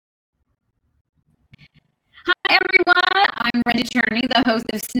Brenda Cherney, the host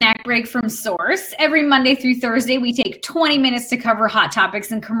of Snack Break from Source. Every Monday through Thursday, we take 20 minutes to cover hot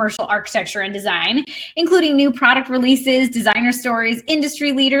topics in commercial architecture and design, including new product releases, designer stories,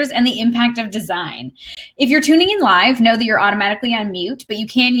 industry leaders, and the impact of design. If you're tuning in live, know that you're automatically on mute, but you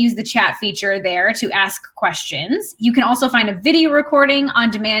can use the chat feature there to ask questions. You can also find a video recording on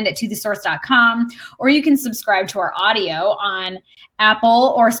demand at tothesource.com, or you can subscribe to our audio on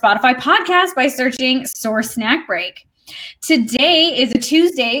Apple or Spotify podcast by searching Source Snack Break. Today is a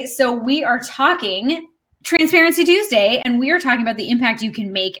Tuesday, so we are talking Transparency Tuesday, and we are talking about the impact you can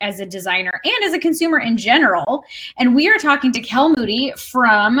make as a designer and as a consumer in general. And we are talking to Kel Moody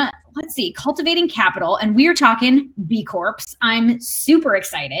from, Cultivating Capital, and we are talking B Corps. I'm super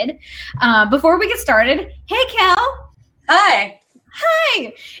excited. Before we get started, hey, Kel. Hi.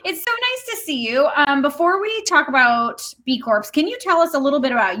 Hi, it's so nice to see you. Before we talk about B Corps, can you tell us a little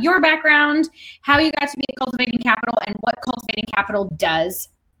bit about your background, how you got to be at Cultivating Capital, and what Cultivating Capital does?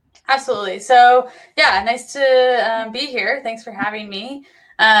 Absolutely. So, yeah, nice to be here. Thanks for having me.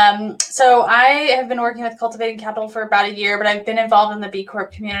 So I have been working with Cultivating Capital for about a year, but I've been involved in the B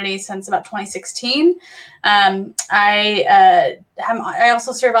Corp community since about 2016. I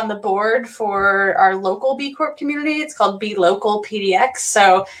also serve on the board for our local B Corp community. It's called B Local PDX.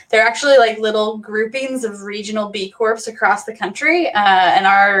 So they're actually like little groupings of regional B Corps across the country. And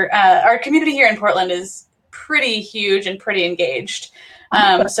our community here in Portland is pretty huge and pretty engaged.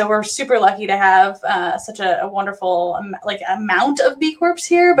 So we're super lucky to have such a wonderful amount of B Corps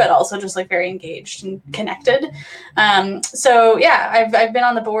here, but also just like very engaged and connected. So yeah, I've been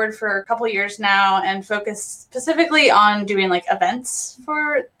on the board for a couple of years now and focused specifically on doing like events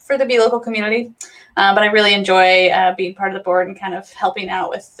for the B Local community. But I really enjoy being part of the board and kind of helping out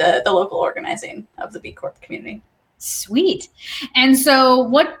with the local organizing of the B Corp community. Sweet. And so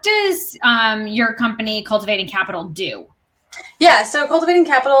what does your company Cultivating Capital do? Yeah, so Cultivating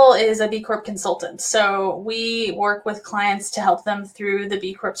Capital is a B Corp consultant. So we work with clients to help them through the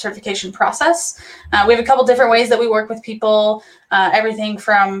B Corp certification process. We have a couple different ways that we work with people, everything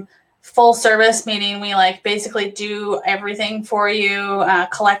from full service, meaning we like basically do everything for you,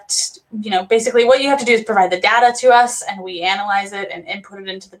 collect, basically what you have to do is provide the data to us and we analyze it and input it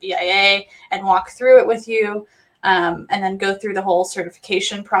into the BIA and walk through it with you, and then go through the whole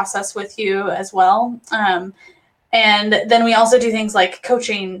certification process with you as well. And then we also do things like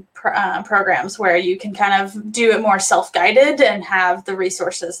coaching programs where you can kind of do it more self-guided and have the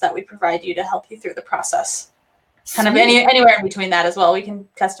resources that we provide you to help you through the process. Kind of anywhere in between that as well. We can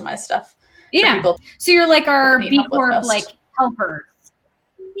customize stuff. Yeah. So you're like our B Corp like helpers.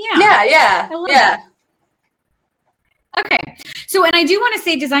 Yeah. Yeah. I love that. Okay. So, and I do want to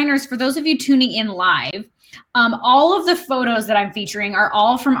say, designers, for those of you tuning in live, all of the photos that I'm featuring are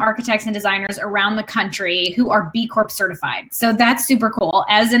all from architects and designers around the country who are B Corp certified. So that's super cool.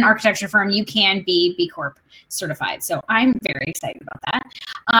 As an architecture firm, you can be B Corp certified. So I'm very excited about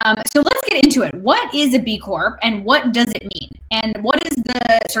that. So let's get into it. What is a B Corp and what does it mean? And what is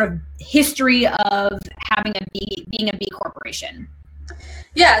the sort of history of being a B Corporation?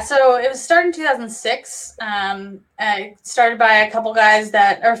 Yeah, so it was started in 2006. Started by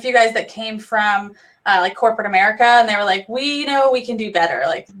a few guys that came from like corporate America, and they were like, we know we can do better.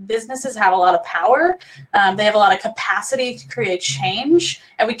 Like businesses have a lot of power. They have a lot of capacity to create change,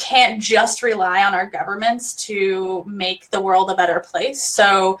 and we can't just rely on our governments to make the world a better place.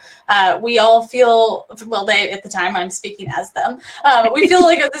 So we all feel, at the time I'm speaking as them, we feel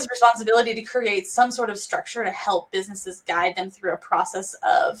like this responsibility to create some sort of structure to help businesses guide them through a process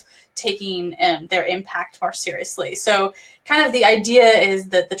of taking their impact more seriously. So kind of the idea is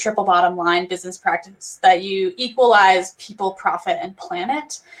that the triple bottom line business practice, that you equalize people, profit, and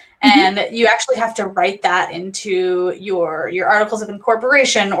planet. And you actually have to write that into your articles of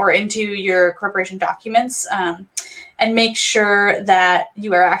incorporation or into your corporation documents, and make sure that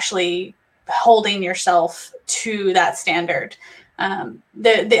you are actually holding yourself to that standard.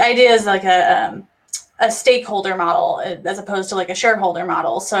 The idea is like a stakeholder model as opposed to like a shareholder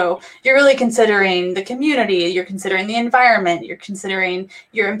model. So you're really considering the community, you're considering the environment, you're considering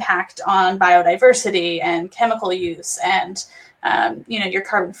your impact on biodiversity and chemical use and your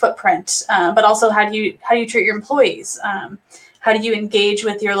carbon footprint, but also how do you treat your employees? How do you engage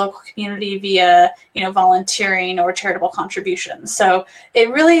with your local community via, volunteering or charitable contributions? So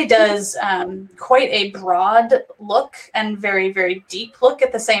it really does quite a broad look and very, very deep look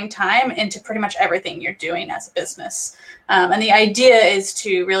at the same time into pretty much everything you're doing as a business. And the idea is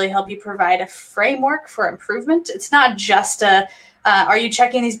to really help you provide a framework for improvement. It's not just are you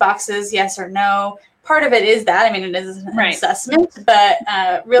checking these boxes, yes or no? Part of it is that, it is an assessment, but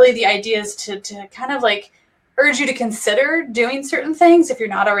really the idea is to kind of like urge you to consider doing certain things if you're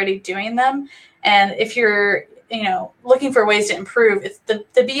not already doing them. And if you're, looking for ways to improve, it's the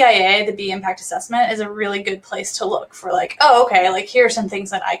BIA, the B Impact Assessment, is a really good place to look for like, oh, okay, like here are some things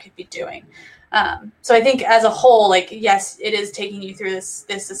that I could be doing. So I think as a whole, like, yes, it is taking you through this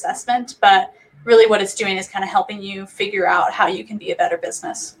assessment, but really what it's doing is kind of helping you figure out how you can be a better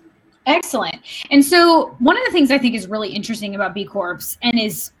business. Excellent. And so one of the things I think is really interesting about B Corps and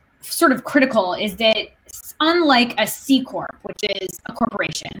is sort of critical is that unlike a C Corp, which is a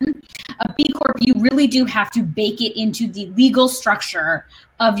corporation, a B Corp, you really do have to bake it into the legal structure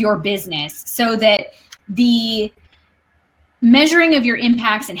of your business so that the measuring of your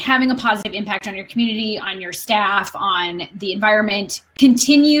impacts and having a positive impact on your community, on your staff, on the environment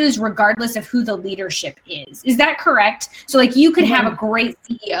continues regardless of who the leadership is. Is that correct? So like you could have a great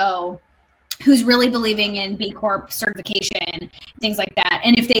CEO who's really believing in B Corp certification, things like that.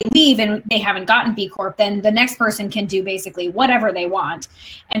 And if they leave and they haven't gotten B Corp, then the next person can do basically whatever they want.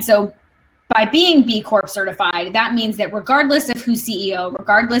 And so by being B Corp certified, that means that regardless of who's CEO,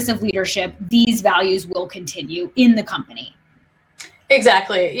 regardless of leadership, these values will continue in the company.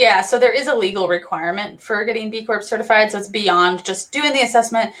 Exactly. Yeah. So there is a legal requirement for getting B Corp certified. So it's beyond just doing the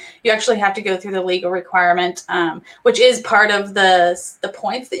assessment. You actually have to go through the legal requirement, which is part of the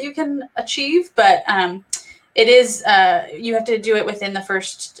points that you can achieve. But it is, you have to do it within the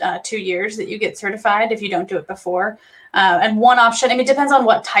first 2 years that you get certified if you don't do it before. And one option, it depends on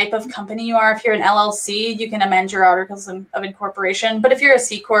what type of company you are. If you're an LLC, you can amend your articles of incorporation. But if you're a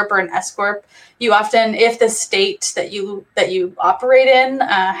C Corp or an S Corp, you often, if the state that you operate in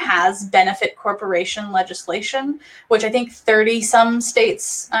has benefit corporation legislation, which I think 30 some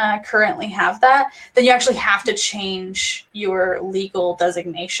states currently have that, then you actually have to change your legal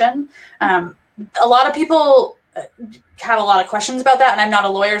designation. A lot of people have a lot of questions about that, and I'm not a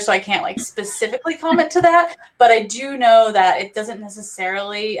lawyer, so I can't like specifically comment to that, but I do know that it doesn't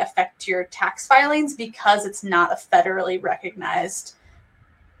necessarily affect your tax filings because it's not a federally recognized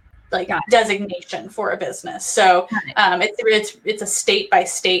designation for a business. So it's a state by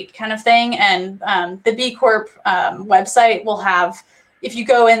state kind of thing, and the B Corp website will have, if you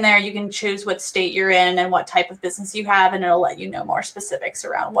go in there, you can choose what state you're in and what type of business you have, and it'll let you know more specifics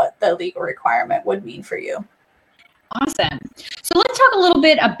around what the legal requirement would mean for you. Awesome. So let's talk a little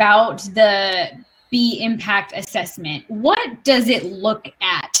bit about the B Impact Assessment. What does it look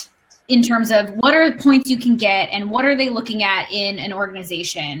at in terms of what are the points you can get and what are they looking at in an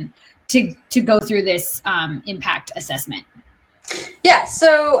organization to go through this impact assessment? Yeah,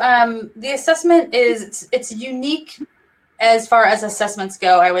 so the assessment it's unique as far as assessments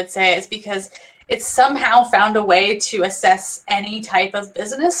go, I would say, is because it's somehow found a way to assess any type of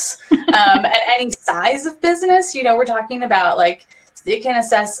business at any size of business. We're talking about like, it can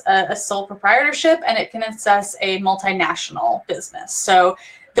assess a sole proprietorship and it can assess a multinational business. So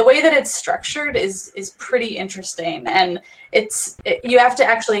the way that it's structured is pretty interesting, and you have to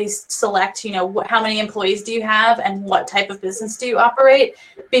actually select, how many employees do you have and what type of business do you operate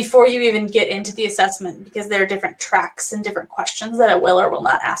before you even get into the assessment, because there are different tracks and different questions that it will or will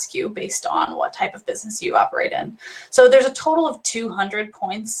not ask you based on what type of business you operate in. So there's a total of 200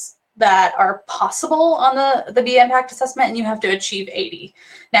 points that are possible on the B Impact Assessment, and you have to achieve 80.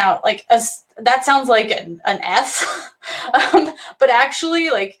 Now, that sounds like an F, but actually,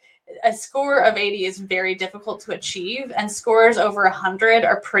 like, a score of 80 is very difficult to achieve, and scores over 100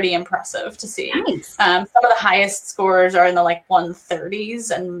 are pretty impressive to see. Nice. Some of the highest scores are in the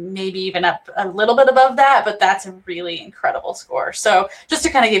 130s and maybe even up a little bit above that, but that's a really incredible score. So just to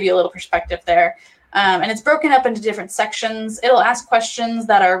kind of give you a little perspective there. And it's broken up into different sections. It'll ask questions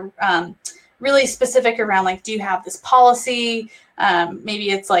that are really specific around, do you have this policy?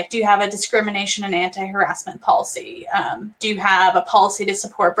 Maybe it's do you have a discrimination and anti-harassment policy? Do you have a policy to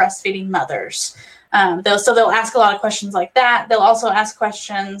support breastfeeding mothers? They'll ask a lot of questions like that. They'll also ask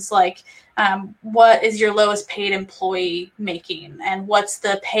questions like, what is your lowest paid employee making? And what's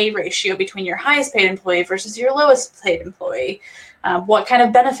the pay ratio between your highest paid employee versus your lowest paid employee? What kind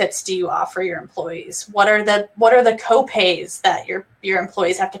of benefits do you offer your employees? What are the co-pays that your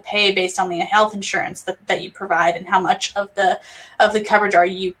employees have to pay based on the health insurance that you provide, and how much of the coverage are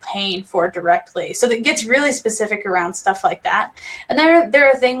you paying for directly? So that gets really specific around stuff like that. And there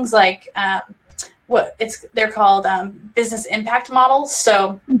are things like they're called business impact models.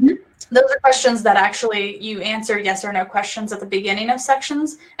 So those are questions that actually you answer yes or no questions at the beginning of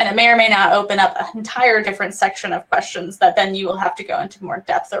sections, and it may or may not open up an entire different section of questions that then you will have to go into more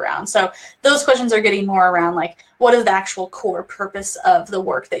depth around. So those questions are getting more around what is the actual core purpose of the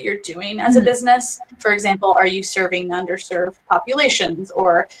work that you're doing as a business? For example, are you serving underserved populations,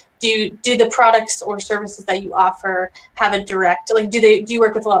 or do the products or services that you offer have a direct, like, do you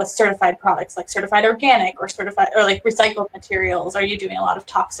work with a lot of certified products, like certified organic or certified or like recycled materials? Are you doing a lot of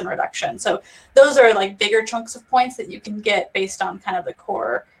toxin reduction? So those are like bigger chunks of points that you can get based on kind of the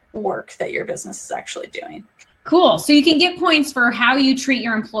core work that your business is actually doing. Cool. So you can get points for how you treat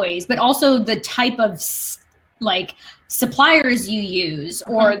your employees, but also the type of like suppliers you use,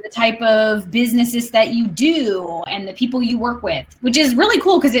 or the type of businesses that you do and the people you work with, which is really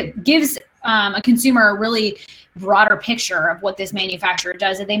cool because it gives a consumer a really broader picture of what this manufacturer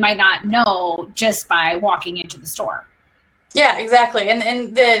does that they might not know just by walking into the store. Yeah, exactly.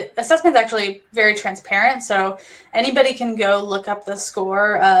 And the assessment is actually very transparent. So anybody can go look up the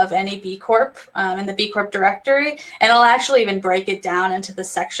score of any B Corp in the B Corp directory, and it'll actually even break it down into the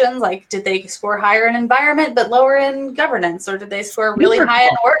sections. Like, did they score higher in environment but lower in governance? Or did they score really high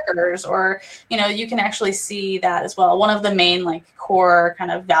in workers? Or, you can actually see that as well. One of the main like core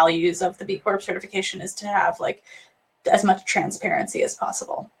kind of values of the B Corp certification is to have like as much transparency as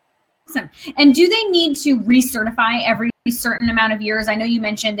possible. Awesome. And do they need to recertify every certain amount of years? I know you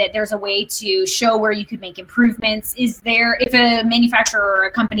mentioned that there's a way to show where you could make improvements. Is there, if a manufacturer or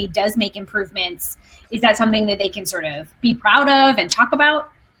a company does make improvements, is that something that they can sort of be proud of and talk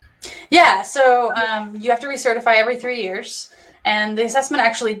about? Yeah, so you have to recertify every 3 years. And the assessment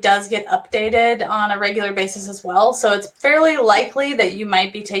actually does get updated on a regular basis as well. So it's fairly likely that you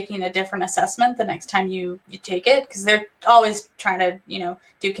might be taking a different assessment the next time you take it, because they're always trying to,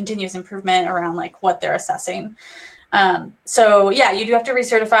 do continuous improvement around like what they're assessing. So yeah, you do have to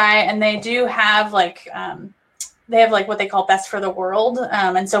recertify, and they do have like, they have like what they call best for the world.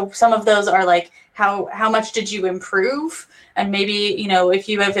 And so some of those are like, how much did you improve? And maybe, if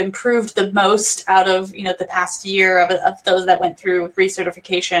you have improved the most out of, the past year of those that went through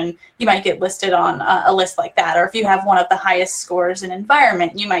recertification, you might get listed on a list like that. Or if you have one of the highest scores in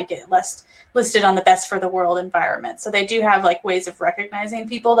environment, you might get listed on the best for the world environment. So they do have like ways of recognizing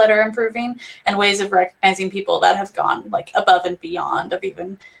people that are improving, and ways of recognizing people that have gone like above and beyond of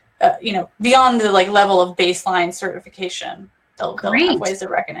even, beyond the like level of baseline certification. They'll have ways of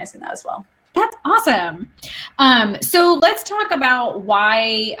recognizing that as well. That's awesome. So let's talk about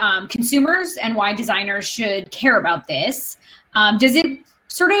why consumers and why designers should care about this. Does it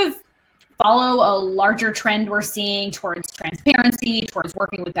sort of follow a larger trend we're seeing towards transparency, towards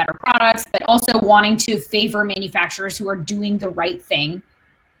working with better products, but also wanting to favor manufacturers who are doing the right thing?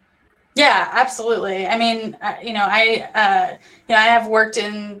 Yeah, absolutely. I mean, I have worked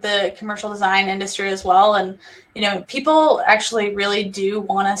in the commercial design industry as well, and people actually really do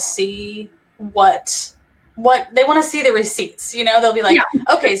want to see what they want to see, the receipts. They'll be like,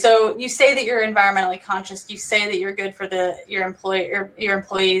 okay, so you say that you're environmentally conscious, you say that you're good for your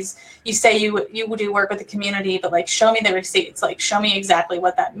employees, you say you do work with the community, but like, show me the receipts, like show me exactly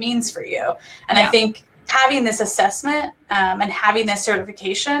what that means for you. And I think having this assessment and having this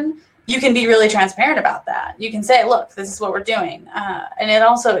certification, you can be really transparent about that. You can say, look, this is what we're doing. And it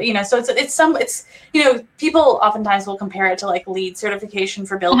also, so people oftentimes will compare it to like LEED certification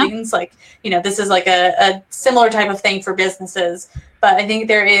for buildings. Like, this is like a similar type of thing for businesses. But I think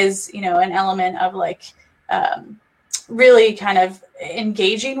there is, an element of like really kind of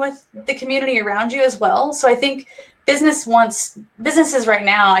engaging with the community around you as well. So I think businesses right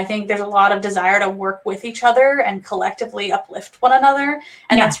now, I think there's a lot of desire to work with each other and collectively uplift one another.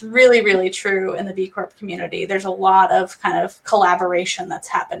 And that's really, really true in the B Corp community. There's a lot of kind of collaboration that's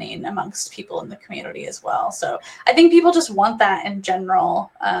happening amongst people in the community as well. So I think people just want that in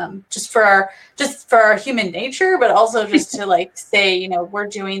general, just for our human nature, but also just to like say, we're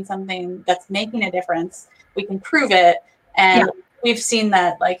doing something that's making a difference. We can prove it. And we've seen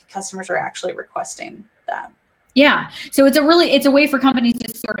that like customers are actually requesting that. Yeah. So it's a way for companies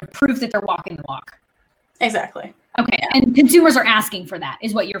to sort of prove that they're walking the walk. Exactly. Okay. Yeah. And consumers are asking for that,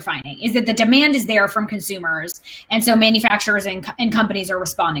 is what you're finding, is that the demand is there from consumers. And so manufacturers and companies are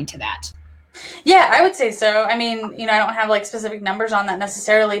responding to that. Yeah, I would say so. I mean, I don't have like specific numbers on that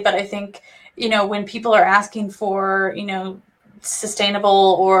necessarily, but I think, when people are asking for,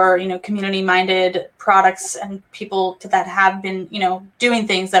 sustainable or community minded products and people that have been doing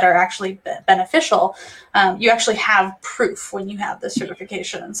things that are actually beneficial, you actually have proof when you have the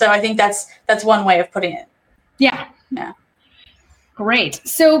certification. So I think that's one way of putting it. Yeah Great.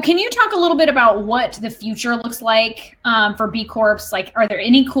 So can you talk a little bit about what the future looks like for B Corps? Like, are there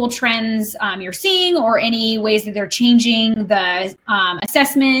any cool trends you're seeing, or any ways that they're changing the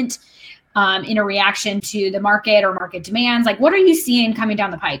assessment in a reaction to the market or market demands? Like, what are you seeing coming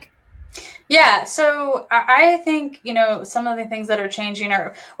down the pike? Yeah, so I think, some of the things that are changing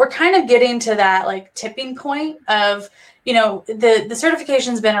are we're kind of getting to that like tipping point of, the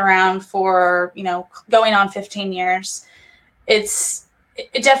certification's been around for, going on 15 years.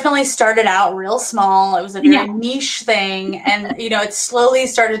 It definitely started out real small. It was a very niche thing. And, it slowly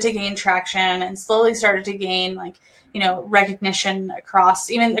started to gain traction and slowly started to gain like, recognition across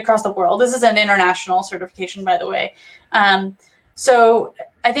the world. This is an international certification, by the way. So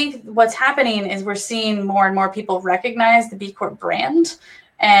I think what's happening is we're seeing more and more people recognize the B Corp brand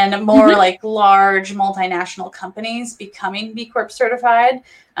and more like large multinational companies becoming B Corp certified.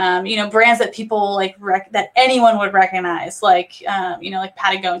 Brands that people like that anyone would recognize, like like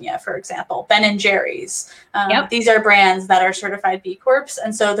Patagonia, for example, Ben and Jerry's. These are brands that are certified B Corps,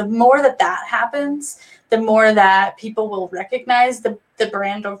 and so the more that happens, the more that people will recognize the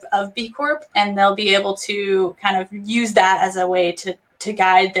brand of B Corp, and they'll be able to kind of use that as a way to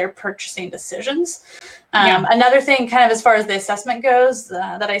guide their purchasing decisions. Another thing kind of as far as the assessment goes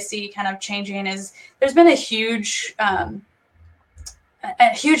that I see kind of changing is there's been a huge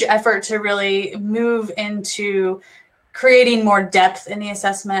effort to really move into creating more depth in the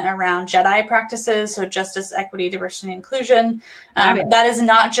assessment around JEDI practices, so justice, equity, diversity, and inclusion. That is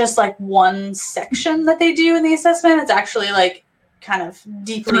not just like one section that they do in the assessment. It's actually like kind of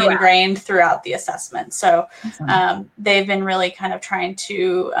deeply ingrained throughout the assessment. So they've been really kind of trying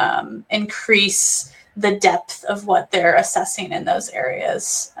to increase the depth of what they're assessing in those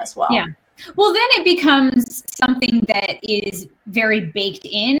areas as well. Yeah. Well, then it becomes something that is very baked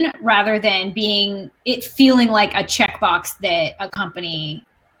in rather than feeling like a checkbox that a company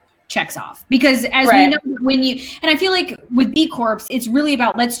checks off. Because as we know, and I feel like with B Corps, it's really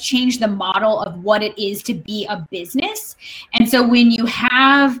about let's change the model of what it is to be a business. And so when you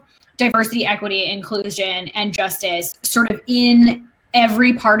have diversity, equity, inclusion, and justice sort of in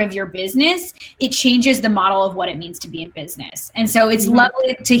every part of your business, it changes the model of what it means to be in business. And so it's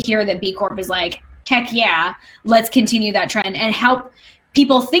lovely to hear that B Corp is like, heck yeah, let's continue that trend and help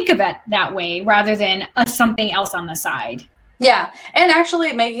people think of it that way rather than something else on the side. Yeah, and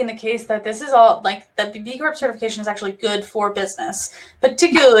actually making the case that this is all like that the B Corp certification is actually good for business,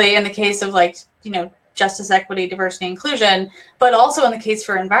 particularly in the case of like, justice, equity, diversity, inclusion, but also in the case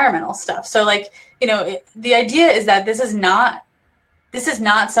for environmental stuff. So like, the idea is that this is not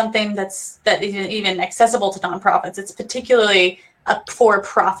something that is even accessible to nonprofits. It's particularly a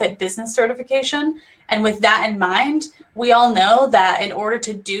for-profit business certification. And with that in mind, we all know that in order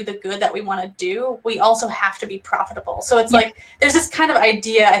to do the good that we want to do, we also have to be profitable. So it's like, there's this kind of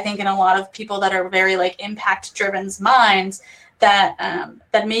idea, I think, in a lot of people that are very like impact-driven minds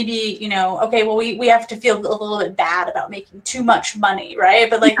that maybe, okay, well, we have to feel a little bit bad about making too much money, right?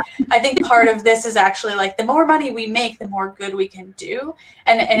 But like, I think part of this is actually like the more money we make, the more good we can do.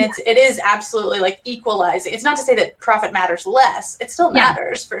 And it is absolutely like equalizing. It's not to say that profit matters less. It still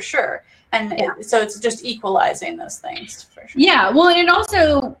matters for sure. And so it's just equalizing those things for sure. Yeah, well, and it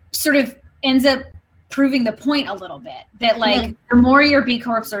also sort of ends up proving the point a little bit that like the more you're B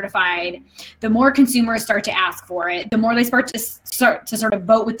Corp certified, the more consumers start to ask for it, the more they start to sort of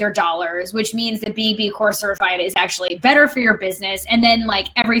vote with their dollars, which means that being B Corp certified is actually better for your business. And then like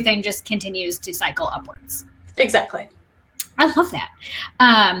everything just continues to cycle upwards. Exactly. I love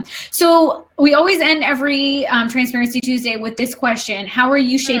that. So we always end every Transparency Tuesday with this question. How are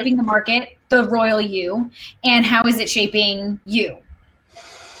you shaping the market, the royal you, and how is it shaping you?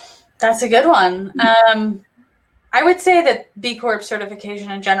 That's a good one. I would say that B Corp certification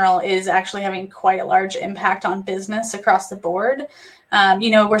in general is actually having quite a large impact on business across the board.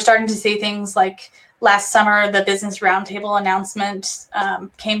 We're starting to see things like last summer, the Business Roundtable announcement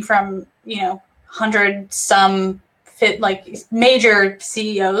came from, 100-some major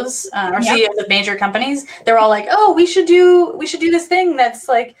CEOs or CEOs of major companies. They're all like, oh, we should do this thing that's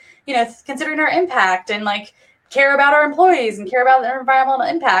like, considering our impact and like care about our employees and care about their environmental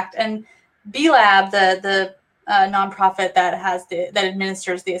impact. And B-Lab, the nonprofit that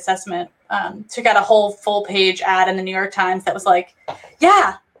administers the assessment, took out a whole full page ad in the New York Times that was like,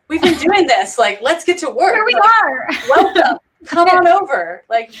 yeah, we've been doing this. Like, let's get to work. Here we are. Welcome. Come on over.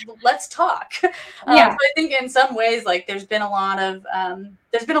 Like, let's talk. So I think in some ways, like, there's been a lot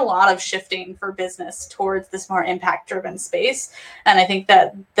of shifting for business towards this more impact-driven space, and I think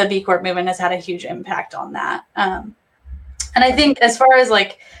that the B Corp movement has had a huge impact on that. And I think as far as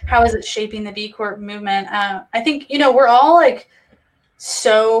like how is it shaping the B Corp movement, I think we're all like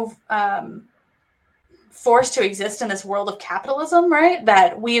so forced to exist in this world of capitalism, right?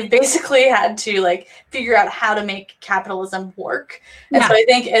 That we've basically had to like figure out how to make capitalism work. And so I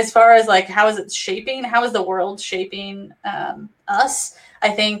think as far as like how is the world shaping us? I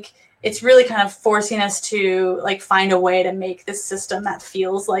think it's really kind of forcing us to like find a way to make this system that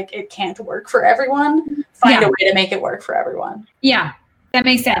feels like it can't work for everyone, find a way to make it work for everyone. Yeah, that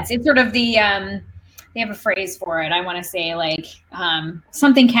makes sense. It's sort of the, they have a phrase for it. I want to say like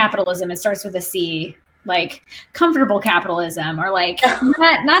something capitalism. It starts with a C, like comfortable capitalism, or like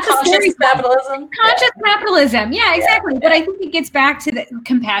not the conscious capitalism. Conscious capitalism. Yeah, exactly. But I think it gets back to the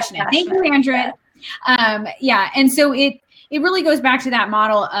compassionate. Thank you, Andrea. And so it really goes back to that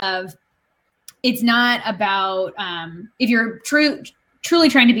model of, it's not about if you're truly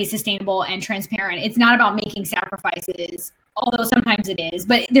trying to be sustainable and transparent, it's not about making sacrifices, although sometimes it is,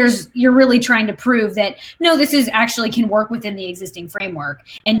 but you're really trying to prove that, no, this is actually can work within the existing framework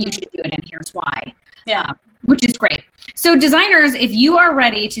and you should do it, and here's why. Yeah. Which is great. So designers, if you are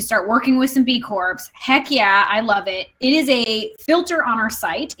ready to start working with some B Corps, heck yeah, I love it. It is a filter on our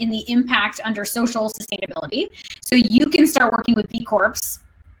site in the impact under social sustainability. So you can start working with B Corps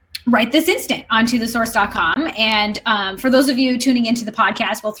right this instant on tothesource.com. And for those of you tuning into the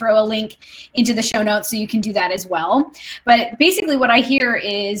podcast, we'll throw a link into the show notes so you can do that as well. But basically what I hear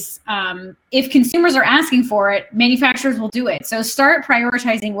is if consumers are asking for it, manufacturers will do it. So start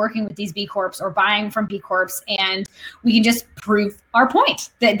prioritizing working with these B Corps or buying from B Corps, and we can just prove our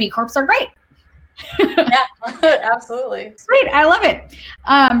point that B Corps are great. Yeah, absolutely. Great. I love it.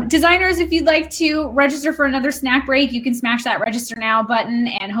 Designers, if you'd like to register for another snack break, you can smash that register now button,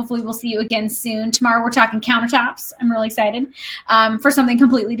 and hopefully we'll see you again soon. Tomorrow we're talking countertops. I'm really excited for something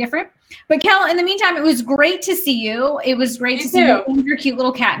completely different. But Kel, in the meantime, it was great to see you. It was great to see you and your cute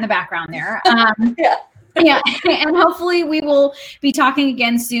little cat in the background there. Yeah. Yeah. And hopefully we will be talking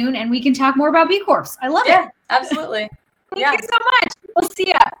again soon, and we can talk more about B Corps. I love it. Yeah, absolutely. Thank you so much. We'll see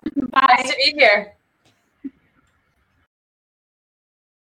ya. Bye. Nice to be here.